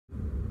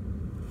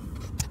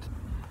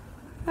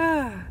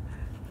Ah,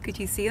 could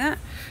you see that?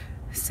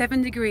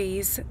 7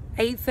 degrees,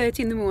 8:30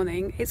 in the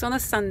morning. It's on a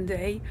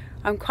Sunday.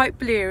 I'm quite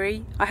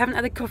bleary. I haven't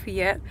had a coffee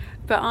yet,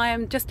 but I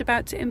am just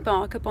about to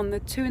embark upon the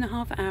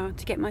 2.5 hour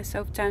to get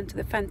myself down to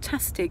the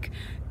fantastic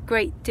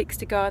Great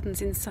Dixter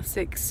Gardens in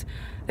Sussex.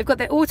 They've got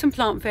their autumn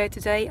plant fair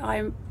today. I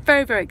am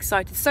very, very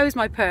excited. So is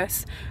my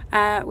purse.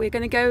 We're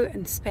going to go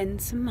and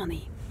spend some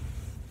money.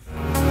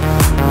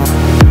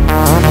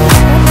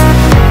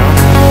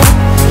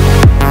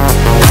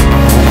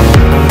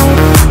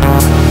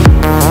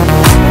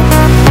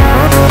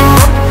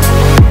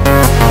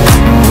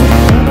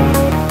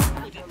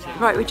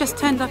 Right, we just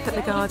turned up at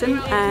the garden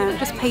and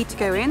just paid to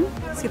go in.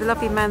 See the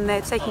lovely man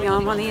there taking our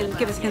money and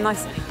give us a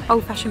nice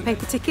old-fashioned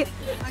paper ticket.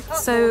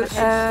 So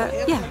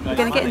yeah, we're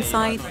going to get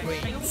inside,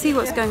 see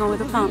what's going on with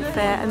the plant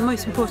fair, and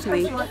most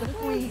importantly,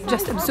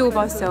 just absorb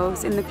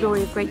ourselves in the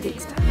glory of Great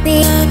Dixter.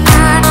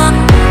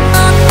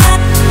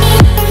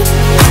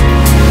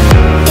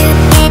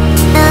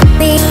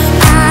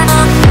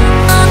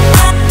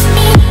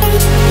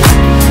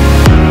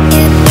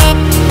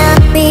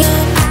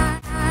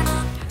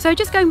 So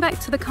just going back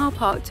to the car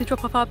park to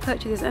drop off our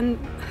purchases, and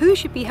who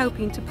should be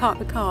helping to park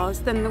the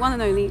cars than the one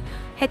and only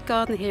head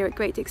gardener here at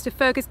Great Dixter,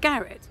 Fergus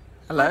Garrett.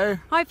 Hello.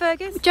 Hi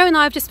Fergus. Joe and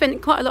I have just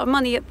spent quite a lot of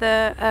money at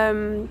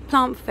the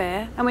plant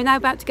fair, and we're now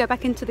about to go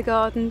back into the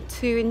garden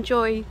to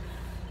enjoy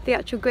the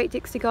actual Great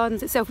Dixter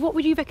Gardens itself. What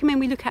would you recommend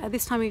we look at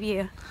this time of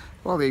year?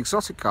 Well, the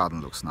exotic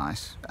garden looks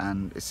nice,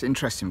 and it's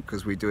interesting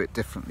because we do it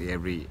differently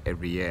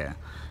every year.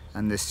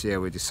 And this year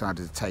we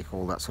decided to take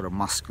all that sort of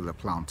muscular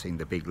planting,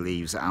 the big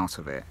leaves, out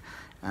of it,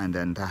 and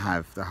then to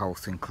have the whole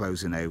thing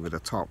closing over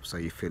the top, so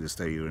you feel as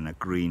though you're in a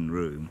green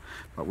room,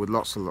 but with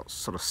lots of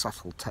sort of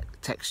subtle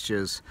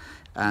textures,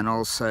 and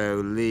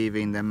also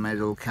leaving the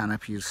middle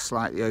canopies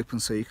slightly open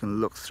so you can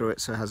look through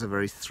it, so it has a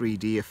very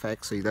 3D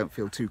effect, so you don't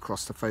feel too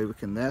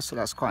claustrophobic in there. So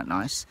that's quite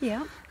nice.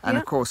 Yeah. And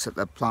of course, at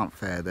the plant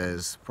fair,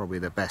 there's probably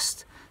the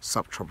best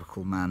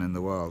subtropical man in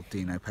the world,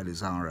 Dino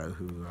Pellizzaro,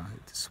 who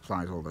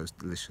supplies all those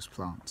delicious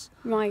plants.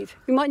 Right.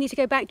 We might need to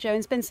go back, Joe,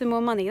 and spend some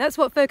more money. That's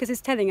what Fergus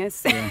is telling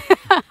us. Yeah.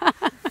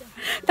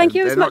 Thank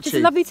you as much. It's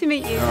lovely to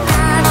meet you.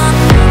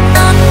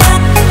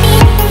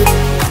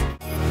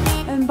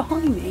 And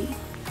behind me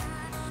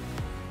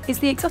is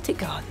the exotic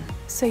garden.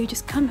 So you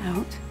just come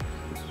out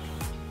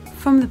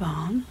from the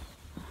barn,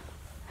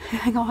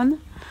 hang on,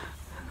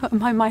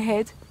 behind my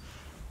head,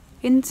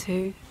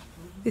 into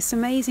this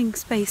amazing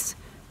space.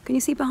 Can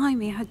you see behind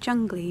me how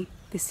jungly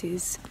this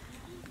is,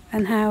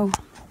 and how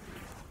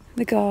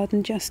the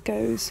garden just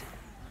goes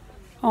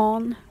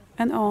on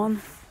and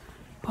on.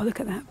 Oh, look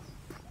at that.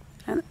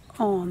 And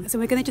on. So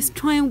we're going to just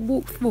try and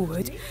walk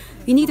forward.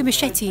 You need a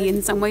machete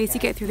in some ways to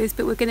get through this,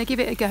 but we're going to give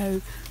it a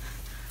go.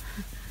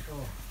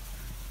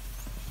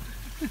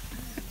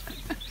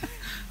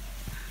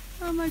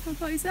 Oh my God,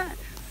 what is that?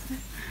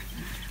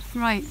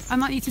 Right, I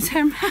might need to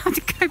turn around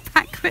and go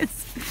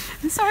backwards.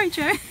 I'm sorry,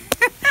 Joe.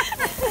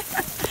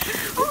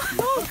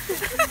 Oh.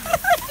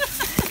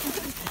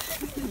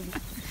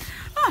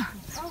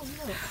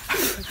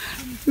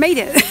 Made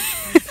it.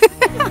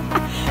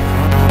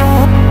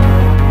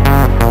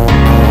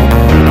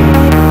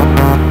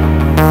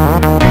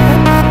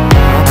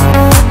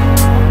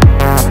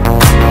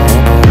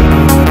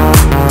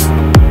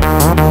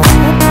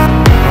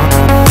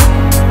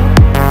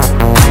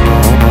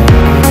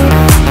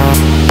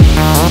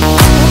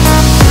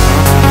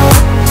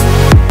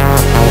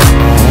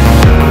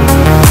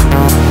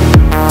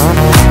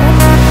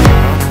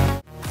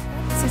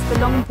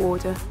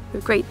 Border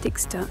of Great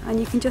Dixter, and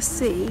you can just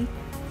see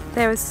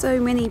there are so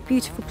many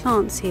beautiful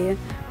plants here.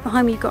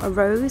 Behind me you've got a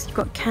rose, you've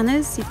got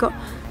cannas, you've got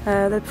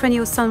the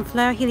perennial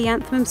sunflower,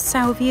 helianthemums,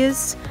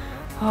 salvias,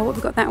 what have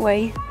we got that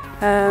way,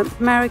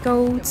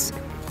 marigolds,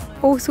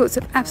 all sorts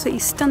of absolutely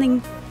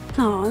stunning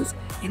plants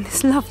in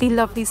this lovely,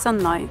 lovely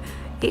sunlight.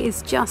 It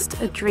is just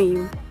a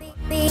dream.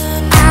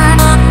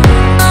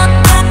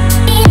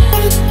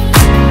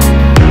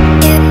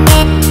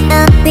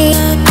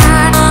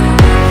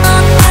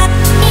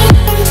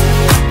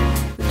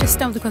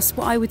 Stumbled across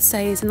what I would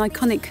say is an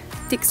iconic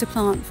Dixter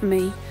plant for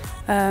me,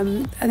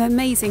 an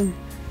amazing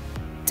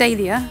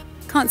dahlia.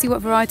 Can't see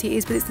what variety it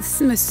is, but it's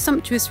the most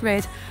sumptuous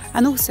red,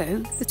 and also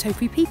the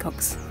topiary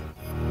peacocks.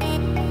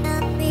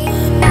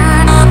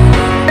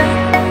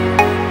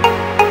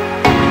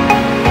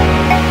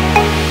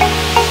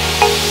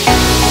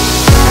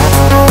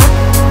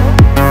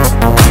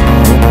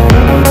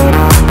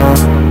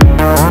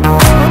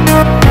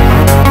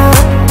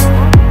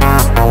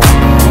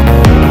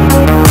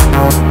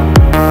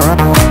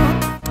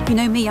 You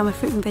know me, I'm a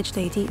fruit and veg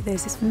lady.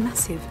 There's this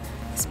massive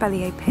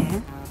espalier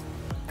pear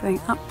going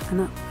up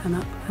and up and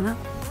up and up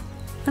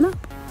and up.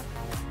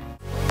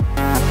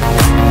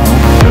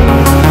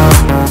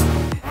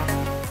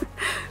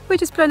 We're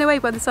just blown away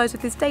by the size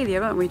of this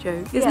dahlia, aren't we,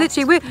 Joe? It's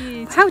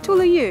literally, how tall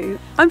are you?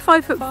 I'm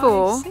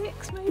 5'4".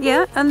 5'6" maybe.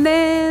 Yeah, and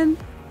then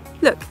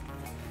look,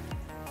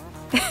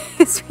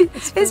 it's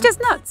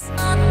just nuts.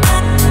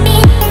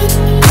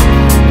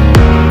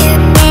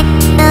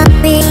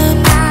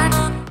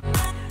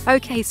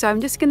 Okay, so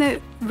I'm just going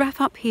to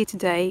wrap up here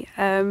today.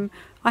 I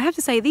have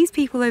to say, these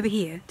people over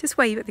here, just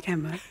wave at the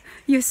camera,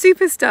 you're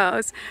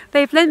superstars.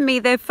 They've lent me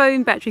their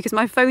phone battery because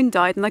my phone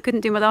died and I couldn't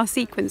do my last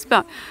sequence,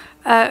 but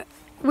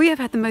we have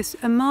had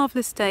a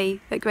marvellous day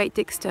at Great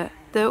Dixter.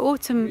 The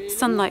autumn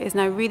sunlight is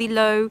now really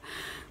low.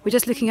 We're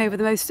just looking over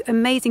the most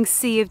amazing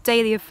sea of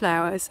dahlia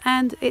flowers,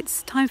 and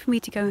it's time for me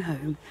to go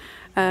home.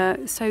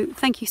 So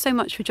thank you so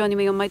much for joining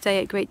me on my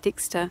day at Great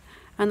Dixter,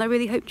 and I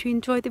really hope you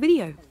enjoyed the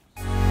video.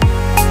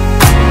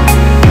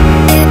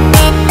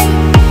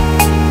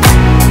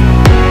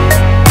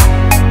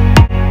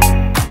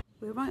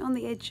 We're right on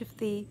the edge of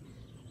the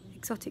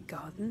exotic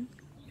garden.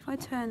 If I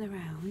turn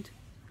around...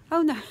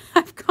 Oh no,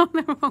 I've gone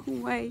the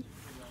wrong way.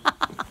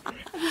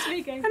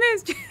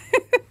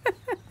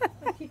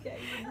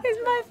 It's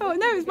my fault.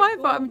 No, it's my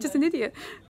fault. I'm just an idiot.